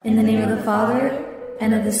In the name of the Father,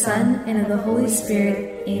 and of the Son, and of the Holy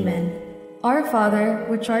Spirit. Amen. Our Father,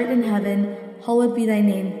 which art in heaven, hallowed be thy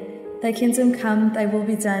name. Thy kingdom come, thy will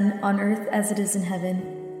be done, on earth as it is in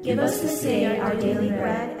heaven. Give us this day our daily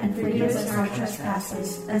bread, and forgive us our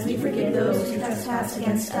trespasses, as we forgive those who trespass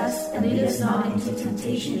against us. And lead us not into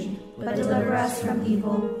temptation, but deliver us from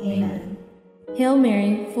evil. Amen. Hail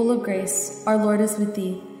Mary, full of grace, our Lord is with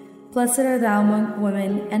thee. Blessed art thou among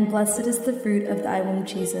women, and blessed is the fruit of thy womb,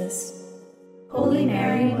 Jesus. Holy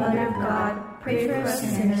Mary, Mother of God, pray for us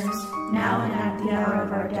sinners, now and at the hour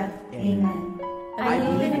of our death. Amen. I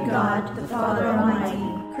believe in God, the Father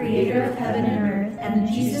Almighty, creator of heaven and earth, and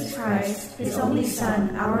in Jesus Christ, his only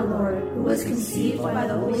Son, our Lord, who was conceived by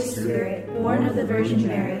the Holy Spirit, born of the Virgin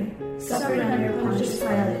Mary, suffered under Pontius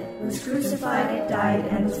Pilate, was crucified, died,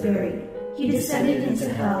 and was buried. He descended into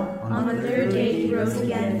hell. On the third day he rose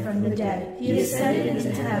again from the dead. He ascended into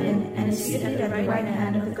heaven and is seated at the right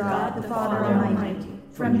hand of God the Father Almighty.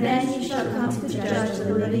 From thence he shall come to judge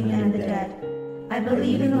the living and the dead. I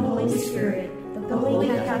believe in the Holy Spirit, the Holy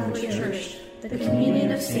Catholic Church, the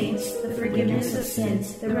communion of saints, the forgiveness of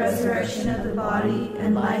sins, the resurrection of the body,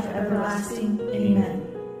 and life everlasting. Amen.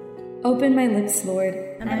 Open my lips, Lord,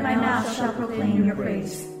 and my mouth shall proclaim your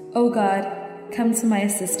praise. O God, come to my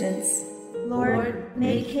assistance. Lord,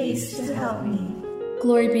 make haste to help me.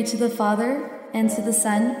 Glory be to the Father, and to the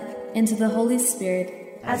Son, and to the Holy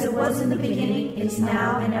Spirit. As it was in the beginning, is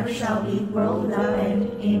now, and ever shall be, world without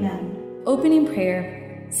end. Amen. Opening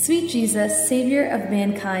prayer. Sweet Jesus, Savior of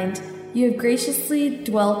mankind, you have graciously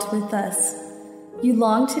dwelt with us. You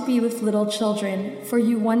long to be with little children, for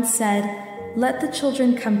you once said, "Let the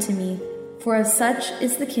children come to me, for of such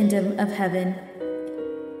is the kingdom of heaven."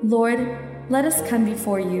 Lord, let us come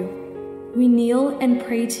before you. We kneel and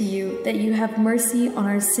pray to you that you have mercy on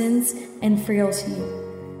our sins and frailty,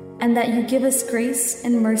 and that you give us grace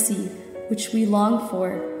and mercy which we long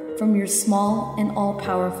for from your small and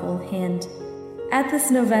all-powerful hand. At this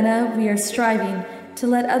novena, we are striving to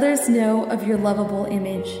let others know of your lovable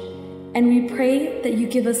image, and we pray that you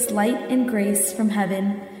give us light and grace from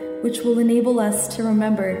heaven, which will enable us to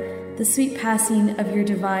remember the sweet passing of your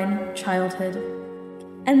divine childhood.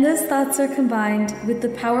 And those thoughts are combined with the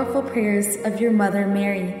powerful prayers of your mother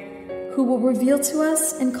Mary, who will reveal to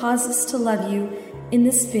us and cause us to love you in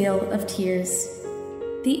this vale of tears.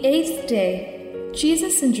 The 8th day,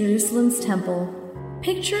 Jesus in Jerusalem's temple.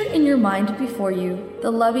 Picture in your mind before you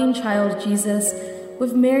the loving child Jesus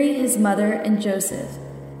with Mary, his mother, and Joseph.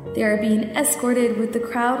 They are being escorted with the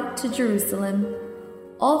crowd to Jerusalem.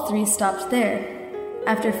 All three stopped there.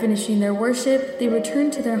 After finishing their worship, they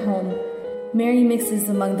returned to their home. Mary mixes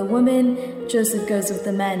among the women, Joseph goes with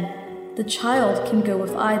the men. The child can go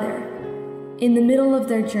with either. In the middle of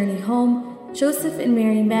their journey home, Joseph and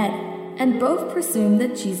Mary met, and both presumed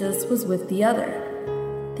that Jesus was with the other.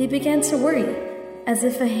 They began to worry, as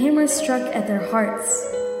if a hammer struck at their hearts.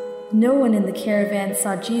 No one in the caravan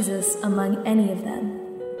saw Jesus among any of them.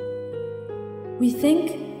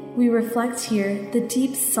 We reflect here the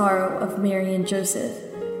deep sorrow of Mary and Joseph.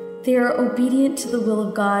 They are obedient to the will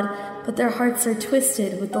of God, but their hearts are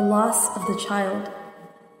twisted with the loss of the child.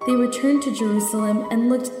 They returned to Jerusalem and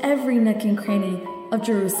looked every nook and cranny of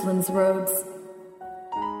Jerusalem's roads.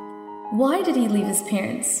 Why did he leave his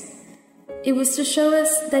parents? It was to show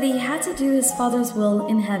us that he had to do his Father's will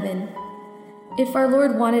in heaven. If our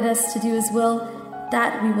Lord wanted us to do his will,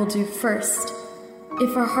 that we will do first.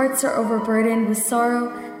 If our hearts are overburdened with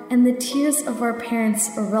sorrow and the tears of our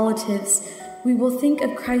parents or relatives, we will think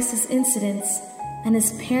of Christ's incidents and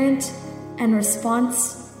his parent and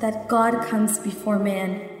response that God comes before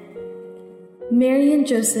man. Mary and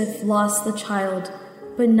Joseph lost the child,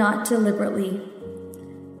 but not deliberately.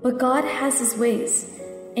 But God has his ways,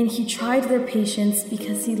 and he tried their patience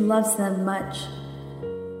because he loves them much.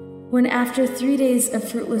 When after 3 days of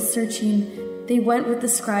fruitless searching, they went with the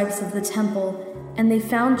scribes of the temple, and they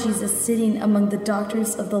found Jesus sitting among the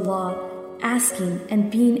doctors of the law, asking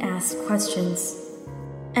and being asked questions.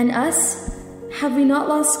 And us? Have we not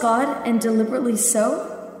lost God, and deliberately so?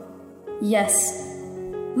 Yes,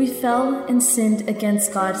 we fell and sinned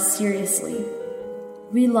against God seriously.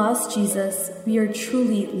 We lost Jesus. We are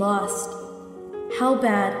truly lost. How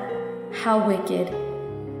bad, how wicked.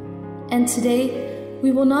 And today,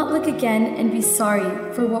 we will not look again and be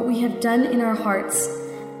sorry for what we have done in our hearts,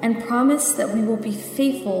 and promise that we will be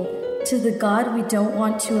faithful to the God we don't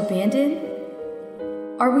want to abandon?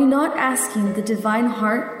 Are we not asking the divine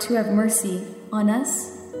heart to have mercy on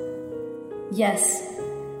us? Yes,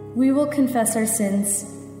 we will confess our sins,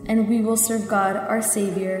 and we will serve God, our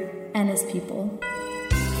Savior, and his people.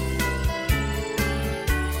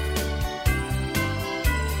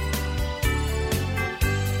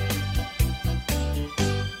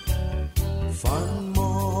 Phần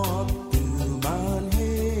một từ man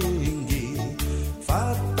hingi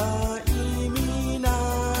fata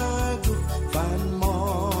iminagu phần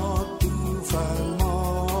một từ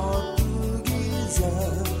giza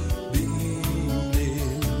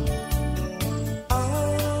bilin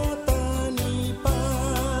atani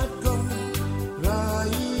patgon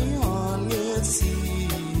rai hon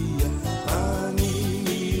ngesia tani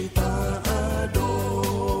ta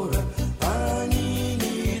adora tani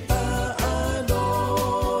ta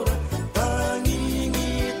adora tani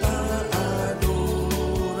ta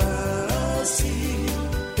adora si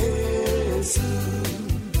Jesus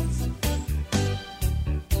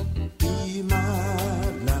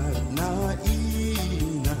imanag na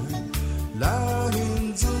ina lahing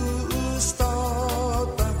Diyos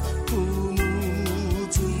tata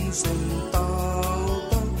tumutun sa tao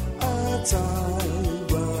at sa'y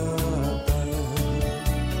wata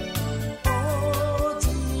o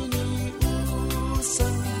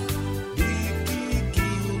tiniusan di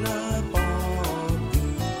kikinapag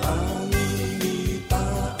tangingita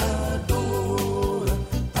adora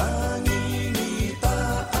tangingita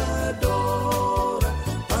adora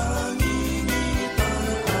tangingita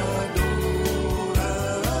adora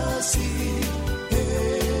si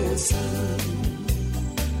Jesus.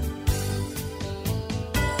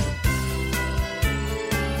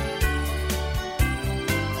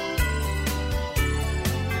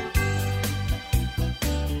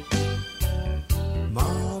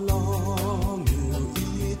 Malong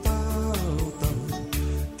itautan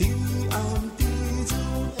ti anti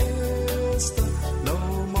jung esta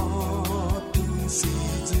lomatu si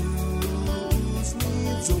Diyos ni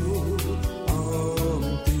Diyos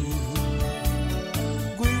anti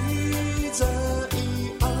guiza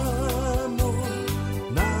iamo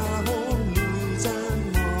nahong luzan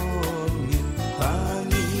mongit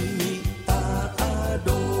tangingita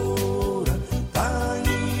adora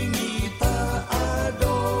tangingita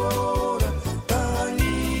adora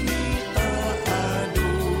tangingita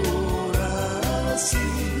adora si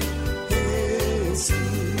Jesus.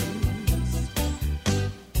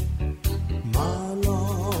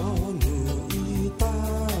 Malong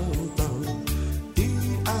itautan ti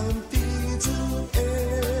anti jung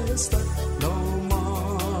esta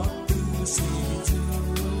lomatu si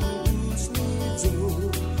Diyos ni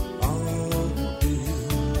Diyos anti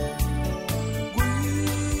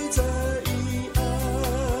guiza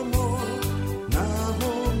iamo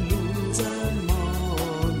nahong luzan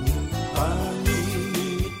mongit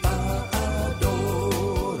tangingita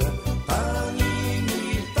adora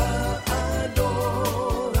tangingita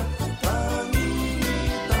adora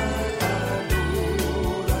tangingita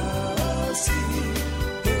adora si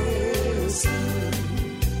Jesus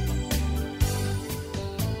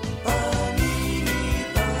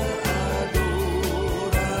tangingita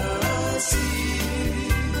adora si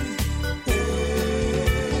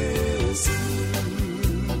Jesus.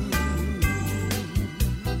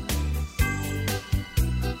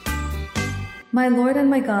 My Lord and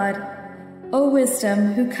my God, O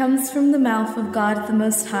wisdom, who comes from the mouth of God the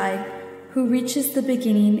Most High, who reaches the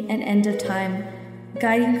beginning and end of time,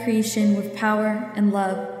 guiding creation with power and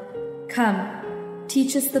love, come,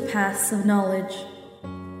 teach us the paths of knowledge.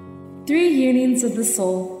 Three yearnings of the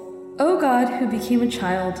soul. O God, who became a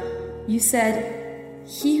child, you said,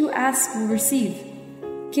 "He who asks will receive.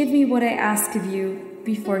 Give me what I ask of you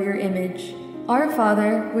before your image." Our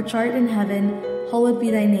Father, which art in heaven, hallowed be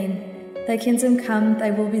thy name. Thy kingdom come,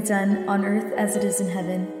 thy will be done, on earth as it is in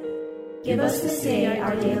heaven. Give us this day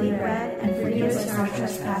our daily bread, and forgive us our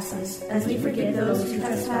trespasses, as we forgive those who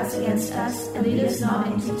trespass against us. And lead us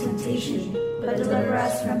not into temptation, but deliver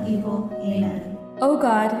us from evil. Amen. O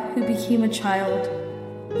God, who became a child,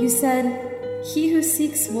 you said, "He who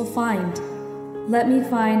seeks will find." Let me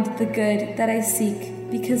find the good that I seek,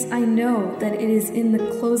 because I know that it is in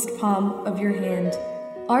the closed palm of your hand.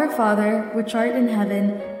 Our Father, which art in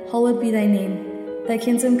heaven, hallowed be thy name. Thy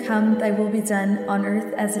kingdom come, thy will be done, on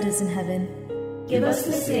earth as it is in heaven. Give us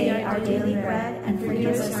this day our daily bread, and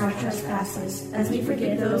forgive us our trespasses, as we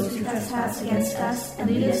forgive those who trespass against us.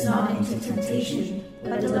 And lead us not into temptation,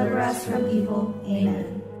 but deliver us from evil.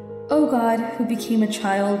 Amen. O God, who became a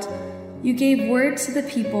child, you gave word to the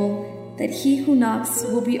people that he who knocks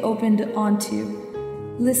will be opened onto.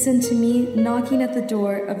 Listen to me knocking at the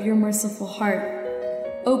door of your merciful heart.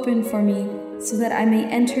 Open for me, so that I may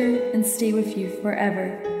enter and stay with you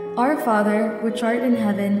forever. Our Father, which art in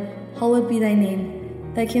heaven, hallowed be thy name.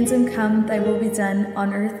 Thy kingdom come, thy will be done,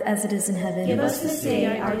 on earth as it is in heaven. Give us this day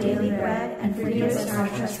our daily bread, and forgive us our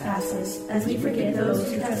trespasses, as we forgive those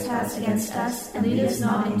who trespass against us. And lead us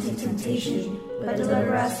not into temptation, but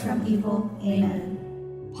deliver us from evil. Amen.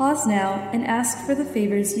 Pause now and ask for the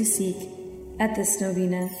favors you seek at this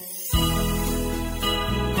novena.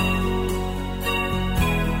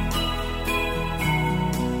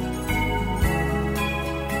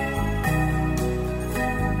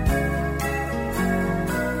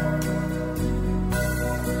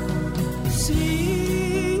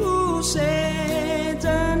 Si usted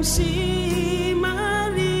dan si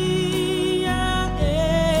Maria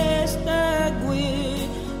esta gui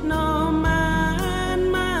no man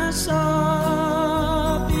masobi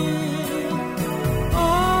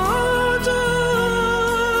oh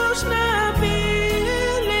Deus na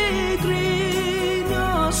peregrino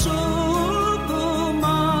suku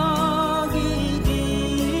magi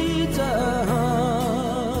kita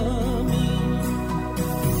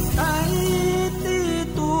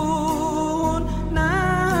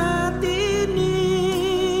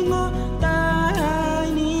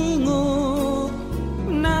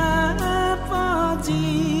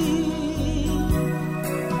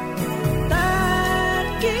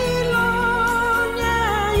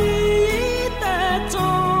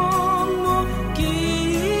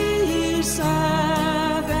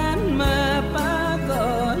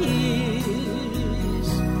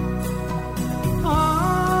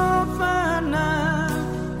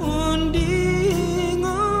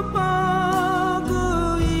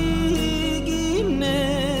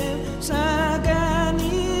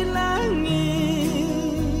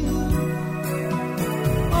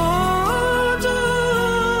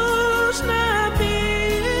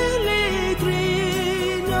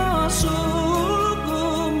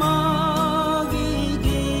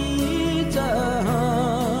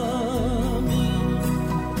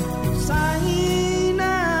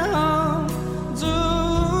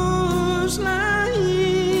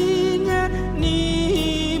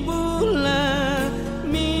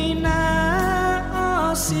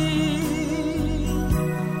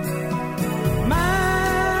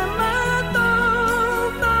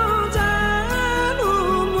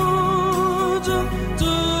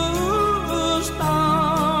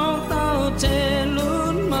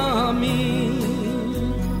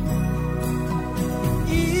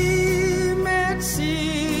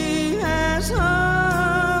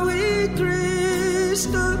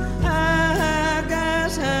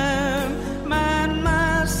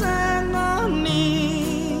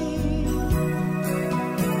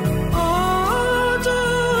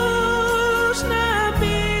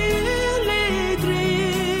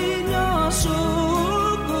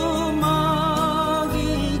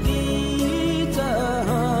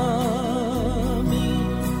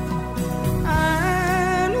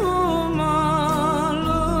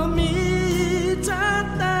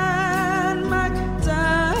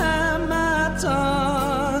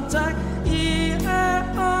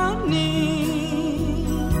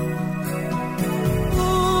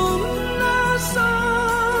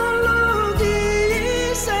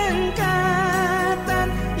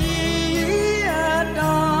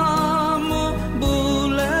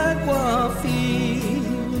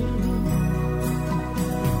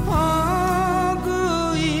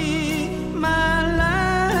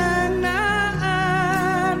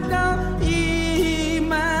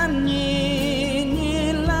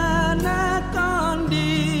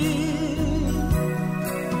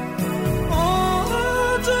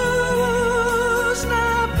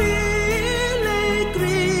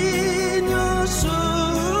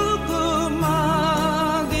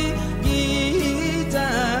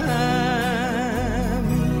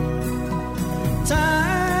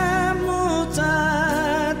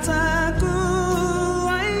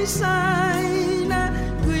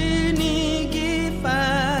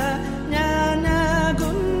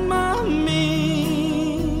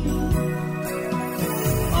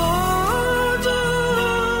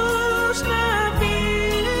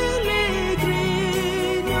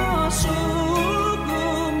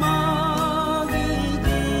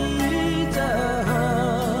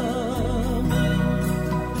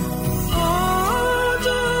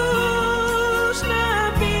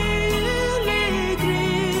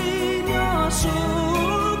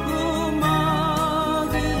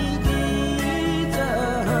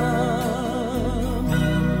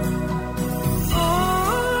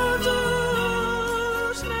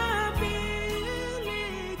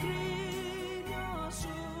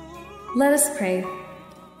Let us pray.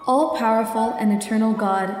 All-powerful and eternal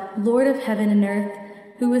God, Lord of heaven and earth,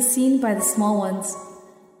 who was seen by the small ones,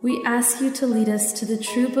 we ask you to lead us to the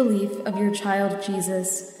true belief of your child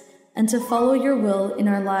Jesus, and to follow your will in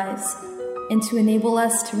our lives, and to enable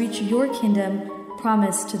us to reach your kingdom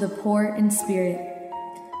promised to the poor in spirit.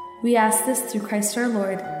 We ask this through Christ our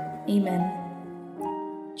Lord. Amen.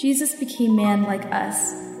 Jesus became man like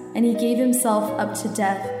us, and he gave himself up to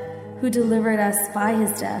death, who delivered us by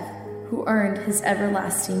his death, who earned his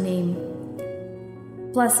everlasting name.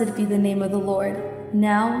 Blessed be the name of the Lord,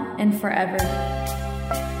 now and forever.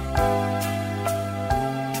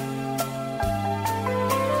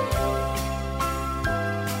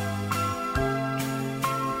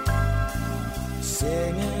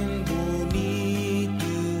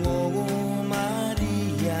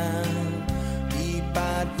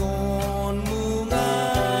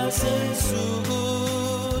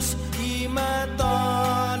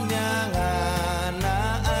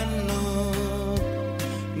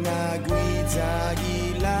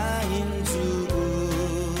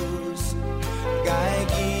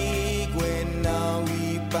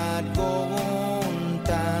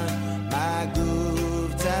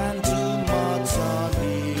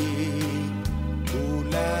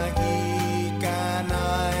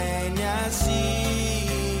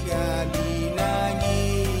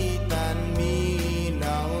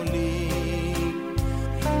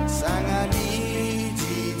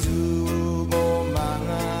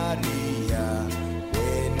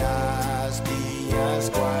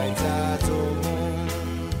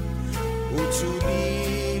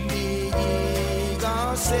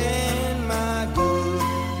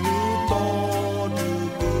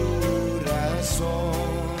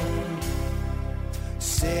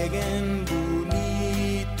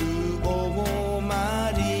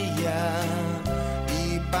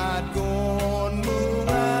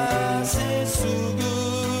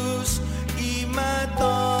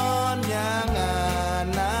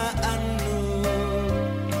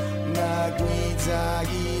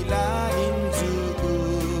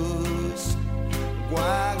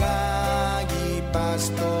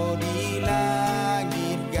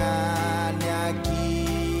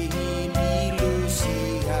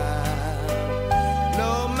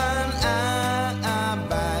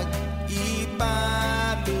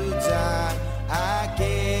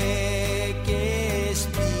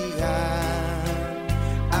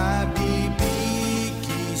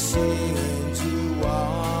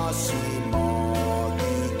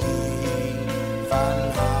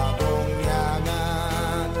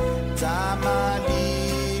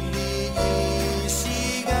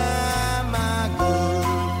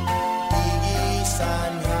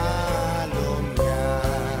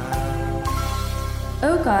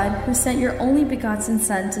 O God, who sent your only begotten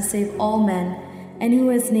Son to save all men, and who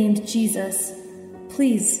was named Jesus,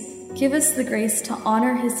 please give us the grace to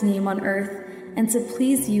honor his name on earth and to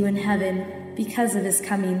please you in heaven because of his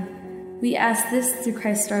coming. We ask this through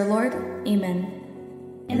Christ our Lord. Amen.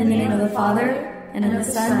 In the name of the Father, and of the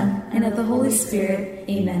Son, and of the Holy Spirit.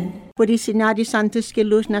 Amen. Por isinari santos que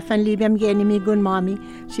luz na fanlibiam genimigun mami,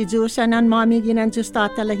 si Diyosan ang mami ginan Diyos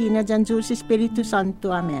tatalahina dyan Diyos Espiritu Santo.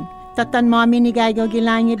 Amen. Tatan mami ni gaygaw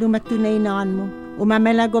gilangid umatunay naan mo.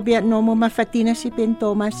 Umamela gobyerno mo mafatina si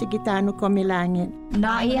Pintoma si gitano komilangit.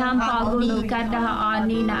 Naihang pagunu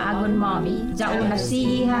kadahaani na agun mami, jao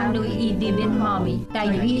nasihan no idibin mami,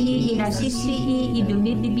 taywihi inasisi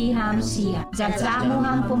idunidibiham siya. Jajamo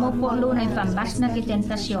hang pumupolo na ipambas na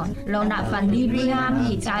kitentasyon, lo na pandibiham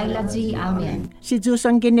hitayladzi. Amen. Si Diyos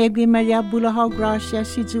ang ginebgi Maria bulahaw grasya,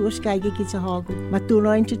 si Diyos kay gikitsahago.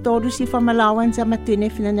 Matuloy si todo si famalawan sa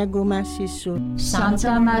matinif na naguma si Sus.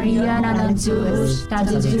 Santa Maria na ng Diyos,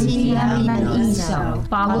 tajujutihan ng isaw,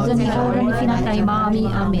 pagudan ni oran pinatay mami.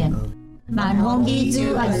 Amen. Manhongi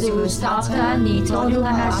Ju at Diyos tata ni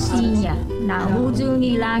toduhan asinya, na hudu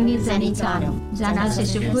ni langit zanitano, zana si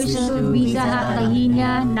Jesucristo bizahat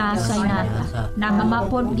tahinya na saynata, na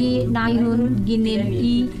mamapodgi na yun ginib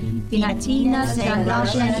pinatinas dan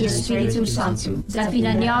grasya ni Espiritu Santo, sa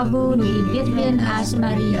pinanyago ni Ibitben as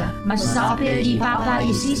Maria, masapit di Papa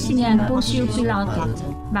isisinian Poncio Pilato,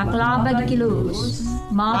 maklabag kilus,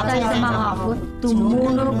 matay sa mahapot,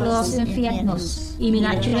 tumunog los infiernos,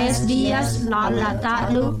 iminatures dias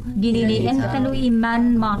lalatalo, giniliin talo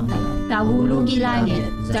iman matay, tawulo gilangit,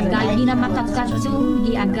 tagay ginamatatatso,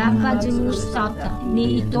 giagapa Diyos tata,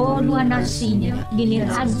 ni ito luanasinya,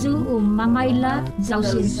 giniradzo mamayla, zaw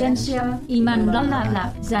sentensya, iman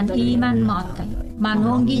lalala, zan iman matay.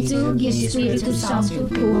 Manhongi Ju Espiritu Santo,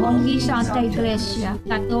 uhongi Santa Iglesia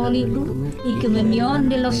Katoliko, ikomunyon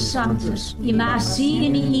de los santos,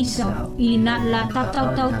 imaasi ni isaw, inatla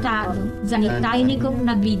tataw-taw-talo, zanitay ni kong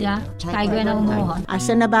nabida, kay gana umuhon.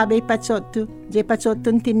 Asa na babay patsoto, je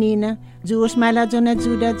patsotun tinina, Diyos malajo na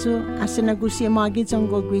judajo, asa nagusi magi jang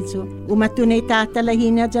gogwijo, umatunay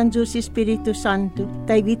tatalahina jan Diyos Espiritu Santo,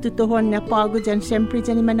 tayo itutuhon na pago jan siyempre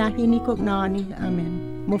jan imanahin ni kong nani.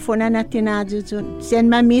 Amen. Mufuna na tinadjun. Sen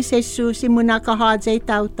mami Jesus imuna kahajay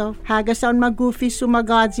tauto. Hagasaon magufi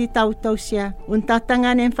sumagaji tauto siya.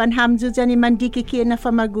 Untatangan en fanhamju jani mandikiki na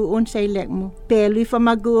famaguon sa ilek mo. Pelui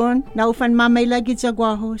famaguon na ufan mamay lagi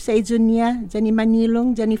jagwaho sa ijunia jani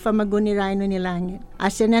manilong jani famagun ni raino ni langit.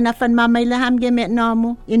 Asena na fan mamay laham gemet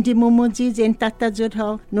namo. Indi mumuji jen tatajud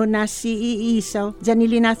ho no nasi iisaw jani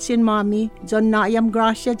linatsin mami jon naayam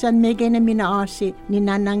grasya jan megay na minaasi ni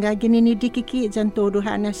nananga ginini dikiki jan todo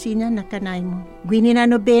na sinya na kanay mo. Gwini na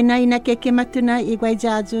Nobena inakekimatuna igway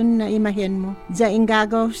jajun na imahen mo. Ja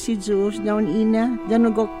ingagaw si Diyos daun ina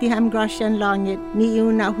danugokti ham grasyan langit ni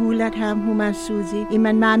iuna hulat ham humasuzi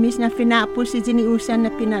iman mamis na finapo si jiniusan na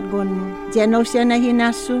pinatgon mo. Jeno siya na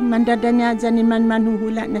hinasu mandadanya janin man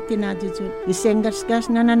manhuhulat na tinadjud.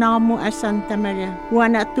 Isenggasgas na nanamo as Santa Maria.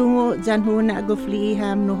 Wana tungo jan huna agufli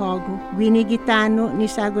ham nuhago. Gwini gitano ni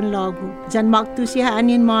sagun logo. Jan maktu siya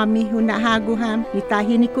anin mami huna hago ham ni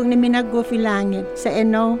hinikong na minagofi langit sa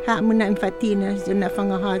eno ha mo na empatinas dun na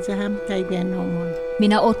fangahaza ham kay Benomon.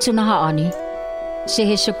 Minaotso na haani si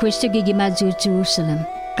Heso Kristo gigimaju Jerusalem.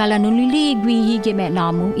 Kala nulili igwihi gime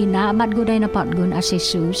namu inaamat goday na patgun as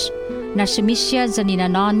Jesus na sumisya dyan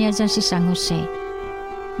ninananya dyan si San Jose.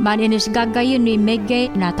 Man inis gagayon ni Megay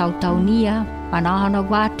na taw-taw niya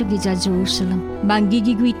panahanagwato gija Jerusalem. Man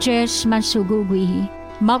gigigwi tres man sugugwihi.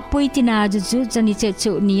 Magpoy tinadjud dyan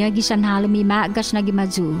itetso niya gisan halom imagas na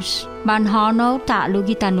gimajus. Manhano talo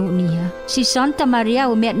gitano niya. Si Santa Maria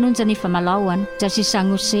umet nun dyan ifamalawan dyan si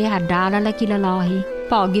San Jose hadala la kilalahi.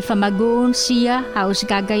 Pag ifamagoon siya haus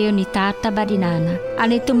gagayon ni tata badinana.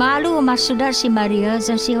 Ani tumalo umasuda si Maria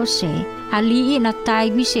dyan si Jose. Haliin at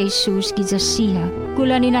taigwi si Jesus gija siya.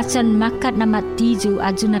 Kulanin at san makat na matijo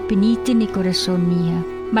adjo na pinitin ni korason niya.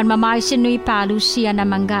 Man mamaisin no ipalo siya na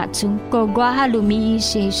manggatsong kogwaha lumii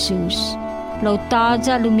si Jesus.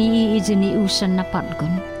 Lautaja lumii ijini usan na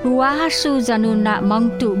patgon. Huwaha suza nun na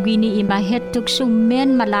mangtu gwini imahetuk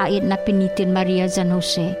sumen malait na pinitin Maria San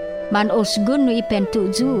Jose. Man osgun no ipentu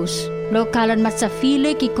Diyos. Lokalan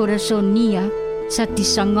matsafile ki korason niya sa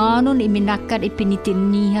tisanganon iminakad ipinitin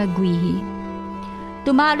niya gwihi.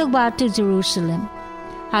 Tumalog ba to Jerusalem?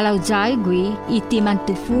 Halaw jay gwi, iti man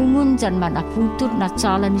tufungun jan man apuntut na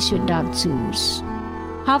tsala ni syudad Diyos.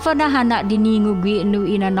 Hafa na hanak diningo gwi no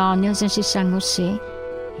inananya sa si San Jose.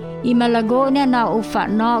 Imalago niya na ufa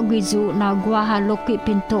na gwi zu na guahalok ki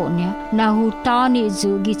pinto niya na hutani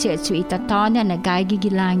zu gichetsu itatanya na gay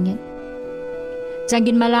gigilangit.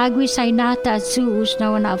 Jangin malagwi sa inata at Diyos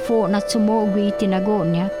na wana afo na tsumo gwi itinago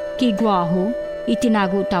niya ki guaho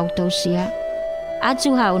itinago taw-taw siya. At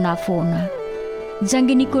suhaw na afo na.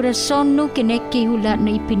 Jangin ni korason no kineki hulat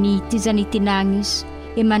na ipiniti jan itinangis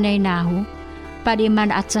imanay naho pad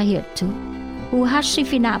iman at sahirto. Uhas si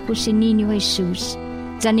finapo si Ninyo Jesus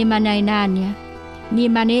jan imanay na niya ni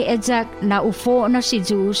mane edzak na ufo na si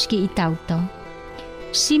Diyos ki itawtaw.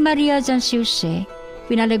 Si Maria jan si Jose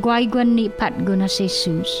pinaligwaygwan ni patgo na si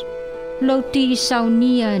Jesus. Lo ti isaw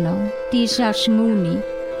niya no ti isaw nguni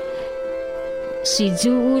si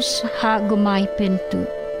Diyos ha gumay pinto.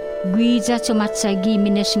 Gwija cumatsagi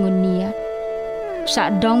mines ngunia.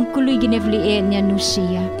 Sa dongkului ginevliin niya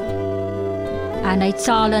nusia. Anay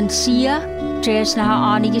tsalan siya, tres na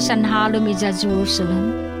haani gisan halom ija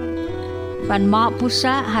Jerusalem. Pan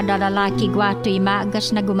maapusa hadalalaki gwato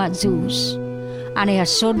imagas na gumadzus. Anay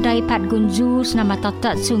hasoday patgunjus na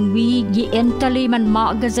matatat sungwi gientali man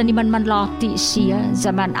maagazan ni man lati siya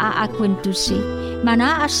zaman aakwentusi. Man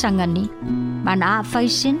aasangani, man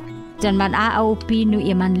aafaisin, jan man aaupi no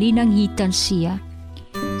iman linang hitan siya.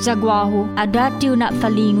 Zagwaho, adatiw na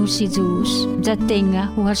falingo si Diyos, jatenga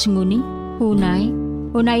huhas nguni,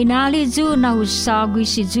 hunay nali Diyos na husagwi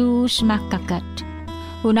si Diyos makakat.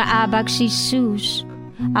 Hunaabag si Jesus,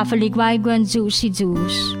 afaligwaygwan Diyos si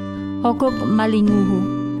Diyos. Hokok malinguho,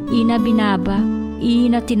 ina binaba,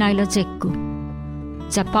 ina tinayladzekko.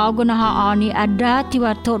 Zapago na haani adatiw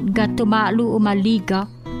atot gatumalu umaliga,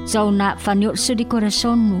 zaw na fanyotso di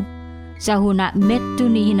korason mo. Zahuna metu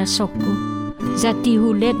ni hinasoko, zati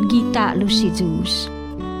hulet gita lo si Diyos.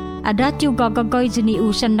 Adati yung gagagay dyan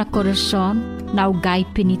usan na korason na ugay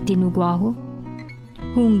pinitinugwaho.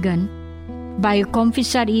 Hunggan, bayo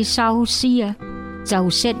konfisar isaho siya,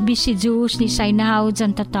 zahuset bi si Diyos ni saynahaw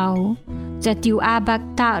dyan tataho, zati abag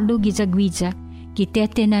taalo gizagwiza,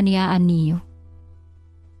 kitete na niya aniyo.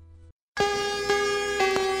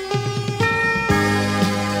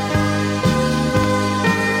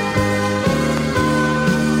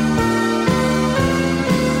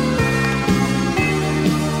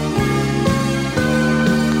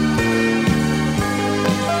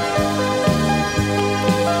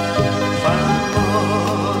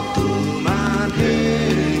 Tuman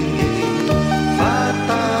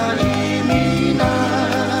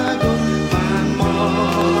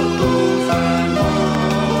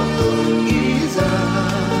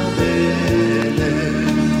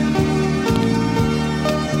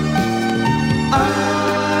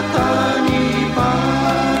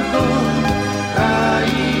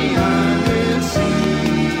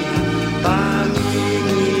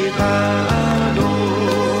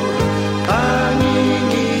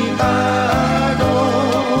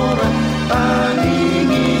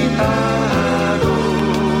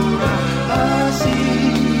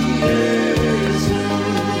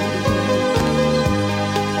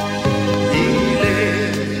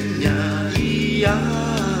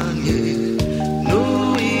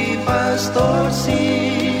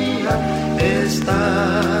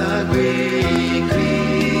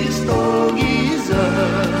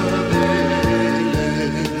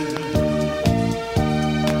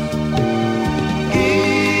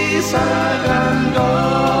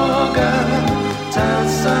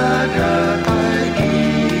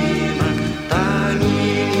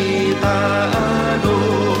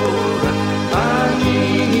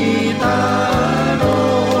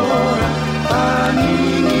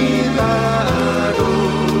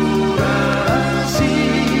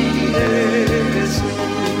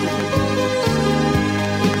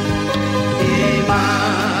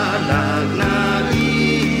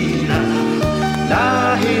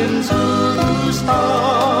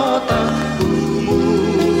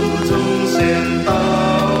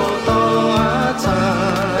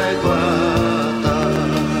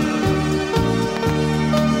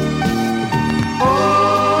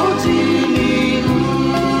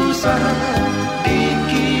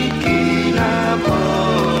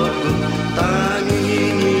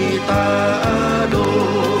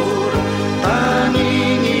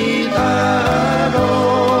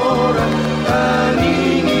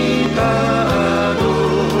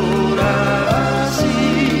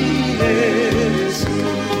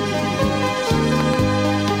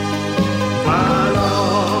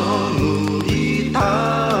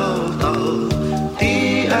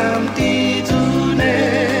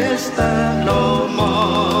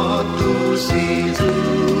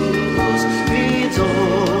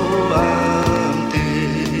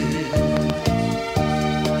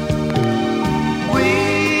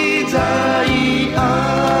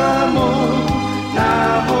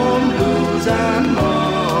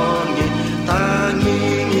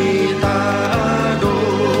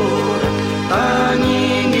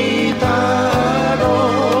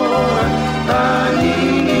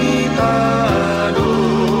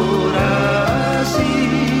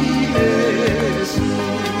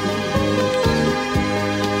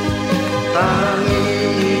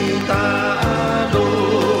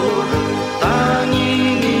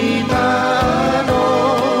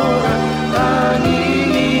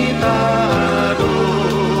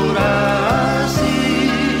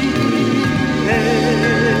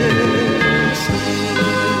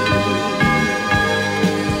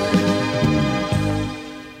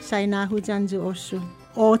Hujan ju osu.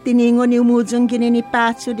 O tiningo ni umujung gini ni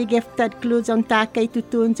patsu di gifted clue jong takay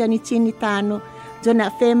tutun jani chini tano. Jona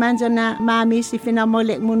feman jona mami si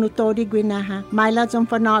finamolek munutori gwinaha. Maila jong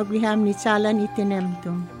panagwiham ni chalan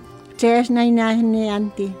itinemtum. Cheers na inahin ni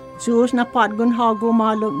auntie. Juus na patgun hago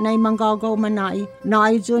malog na imangagaw manai.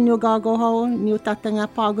 Na jun yung gagaw ho, niyo tatanga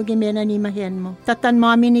pago gimena ni mahen mo. Tatan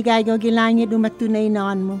mami ni gagaw gilangi dumatunay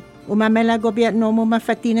naan mo. Umamela gobyerno mo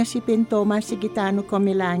mafatina si pinto masigitano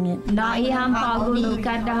komilangit. Naiham paguno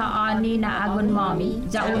kadahaani na agon mami,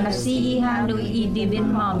 jao na siiham no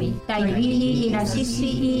idibin mami, tayo hihi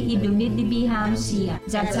inasisi idumidibiham siya.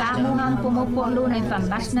 Jatsamuham pumupolo na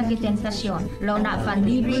pambas na gitentasyon, lo na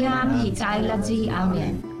panlibriham hitaylaji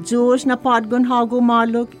amen. Diyos na padgon hago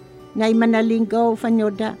malog, ngay manalinggaw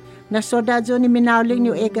fanyoda, na soda jo ni minauling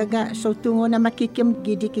niyo egaga so tungo na makikim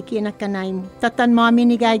gidi kikina kanay mo. Tatan mami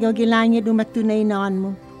ni gaygaw gilangi dumatunay naan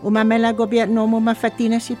mo. Umamela gobyerno mo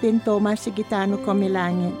mafatina si pinto masigitano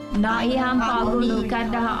komilangit. Naiham paguno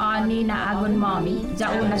kadahaani na agon mami,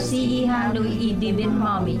 jao na siiham no idibin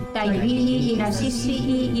mami, tayo hihi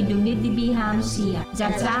inasisi idumidibiham siya.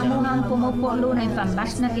 Jatsamuham pumupolo na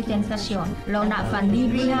pambas na gitentasyon, lo na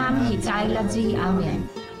panlibriham hitaylaji amen.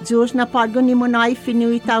 Diyos na padgon ni mo na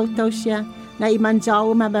ifinui taw-taw siya na imanjaw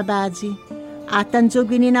mababaji. Atan jo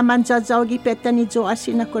gini na manjajaw gipeta ni jo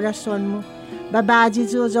asin na korason mo. Babaji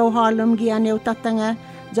jo jaw halom gianew tatanga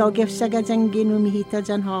jaw gefsaga jang ginumihita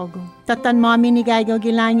jan hago. Tatan mami ni gaygaw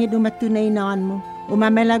gilangi dumatunay naan mo.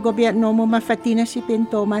 Umamela gobyerno mo mafatina si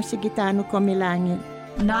pinto masigitano komilangit.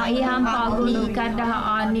 Naiham paguno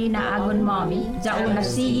kadahaani na agon mami, jao na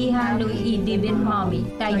siiham no idibin mami,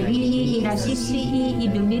 tayo hihi inasisi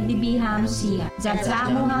idumidibiham siya.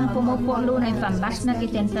 Jatsamuham pumupolo na pambas na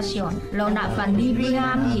gitentasyon, lo na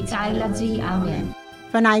panlibriham hitaylaji amen.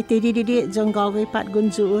 Panay tidididi jong gaway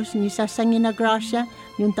patgun juus ni sasangin na grasya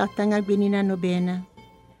yung tatangag binina Nobena.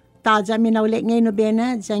 Taja minaulik ngay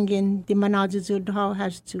Nobena jangin di manajujudhaw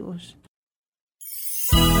has juus.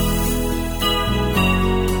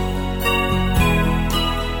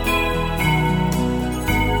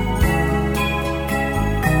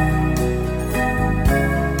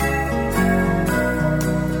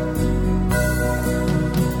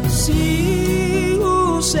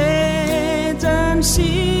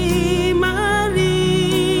 Si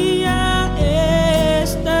Maria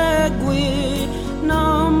esta gui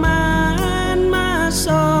no man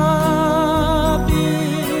maso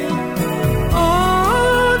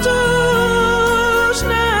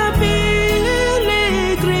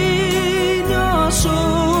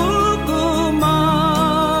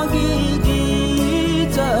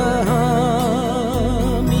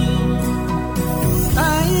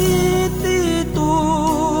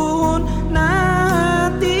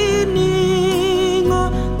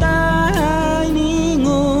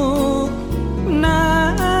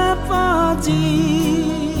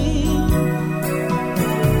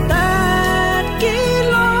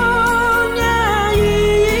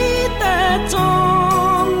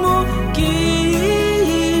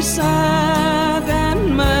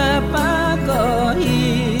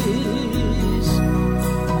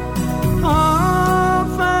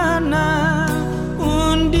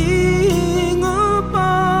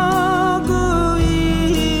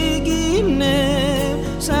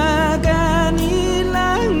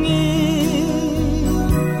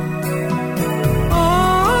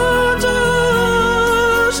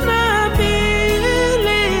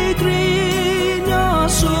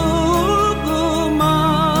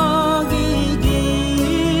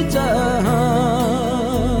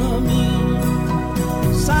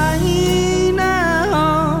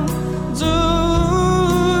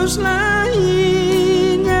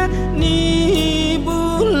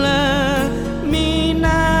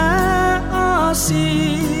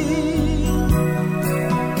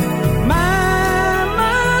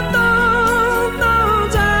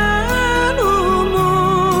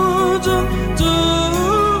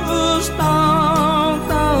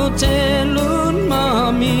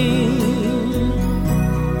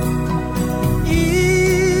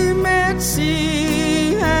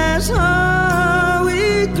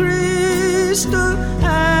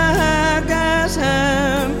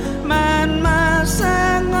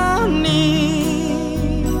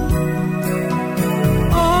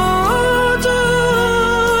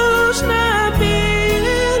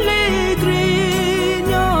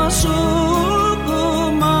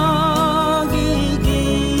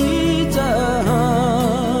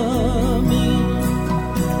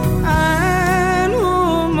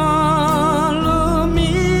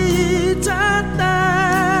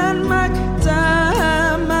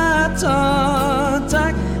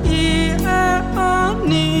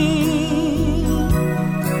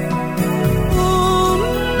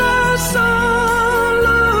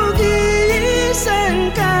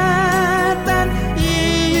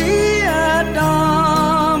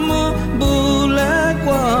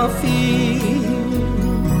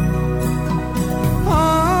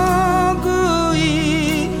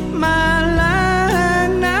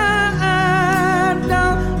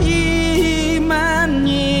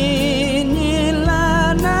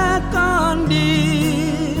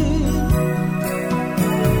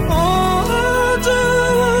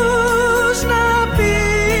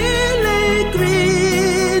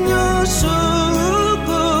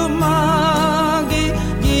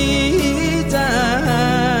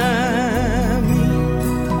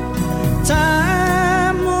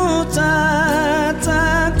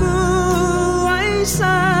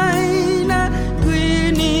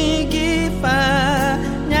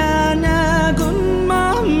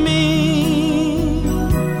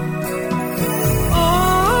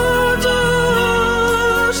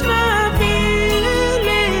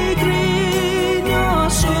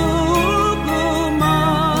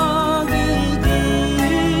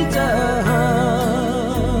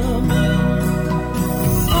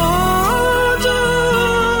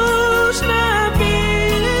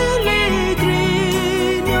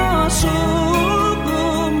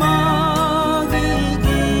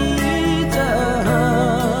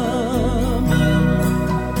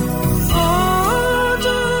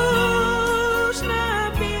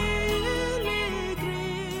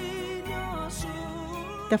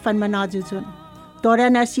tafan manajujun. Tora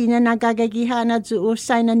na sinya nagagagihan na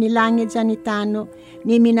usay na nilangit janitano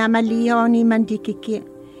ni minamaliho ni mandikiki.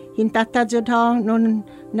 Hintata jodho nun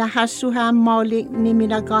nahasuham maulik ni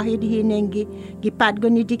minagahid hinengi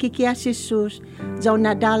gipadgo ni dikikia sisus jaw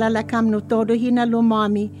nadala lakam no todo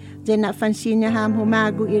hinalumami jay na fansinya ham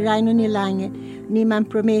humago iray no nilangit ni man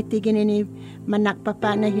prometi gini ni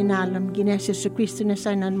manakpapa na hinalam gini Jesu Kristo na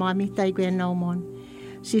sanan mami tay gwen naumon.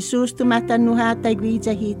 Si sus tumatanuha tay gwi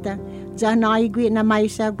jahita jana igwi na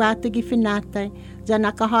maisa bato gifinatay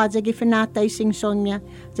jana kahaja gifinatay sing sonya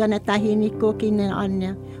jana tahini ko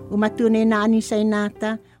kinanya umatunay na ani say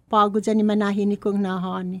nata pago jani manahini kong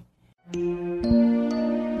nahani.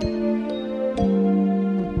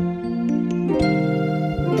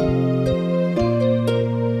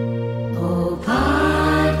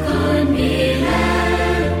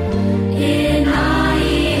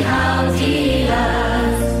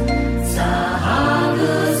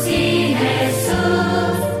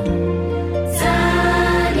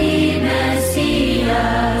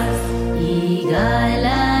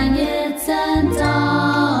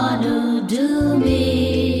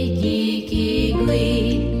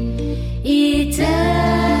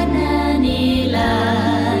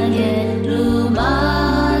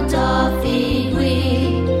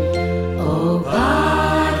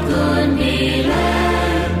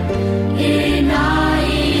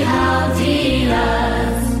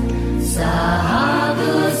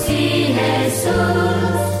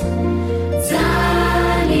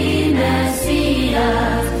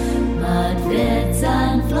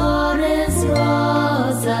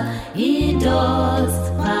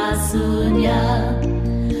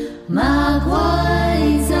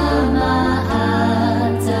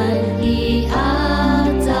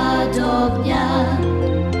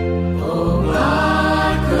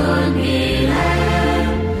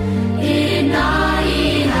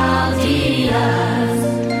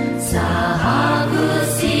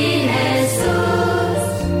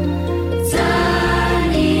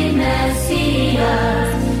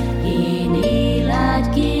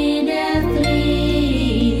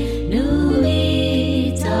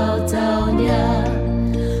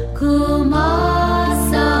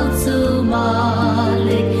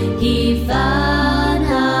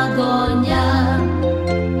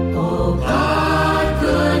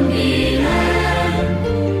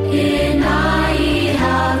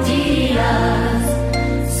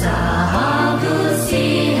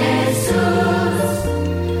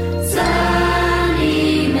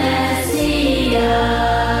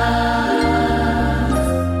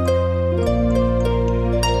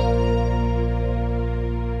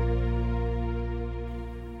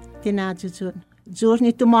 Tinajujun. Diyos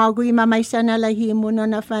ni tumago imamaysa na lahimo no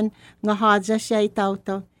nafan nga hadza siya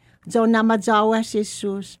itawto. Diyo na madzawa si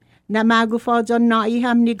Jesus. Na magufo diyo na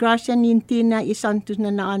iham ni grasya ninti na isantos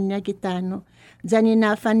na naan niya gitano. Diyan ni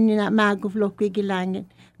nafan ni na maguflo kwi gilangit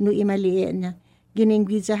no imaliin niya.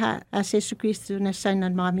 Giningwiza ha as Jesu Kristo na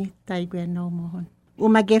sanan mami tayo gwen no mohon.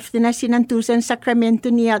 Umagefte na sinantusan sakramento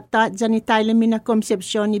niya ta dyan ni tayo mina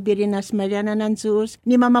konsepsyon ni Birinas Mariana ng Diyos.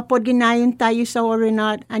 Ni mamapod ginayon tayo sa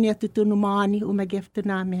orinat anya tutunumani umagefte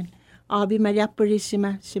namin. Ave Maria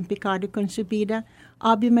Purissima, sin pecado concebida.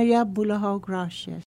 Ave Maria, Bulahaw, gracias.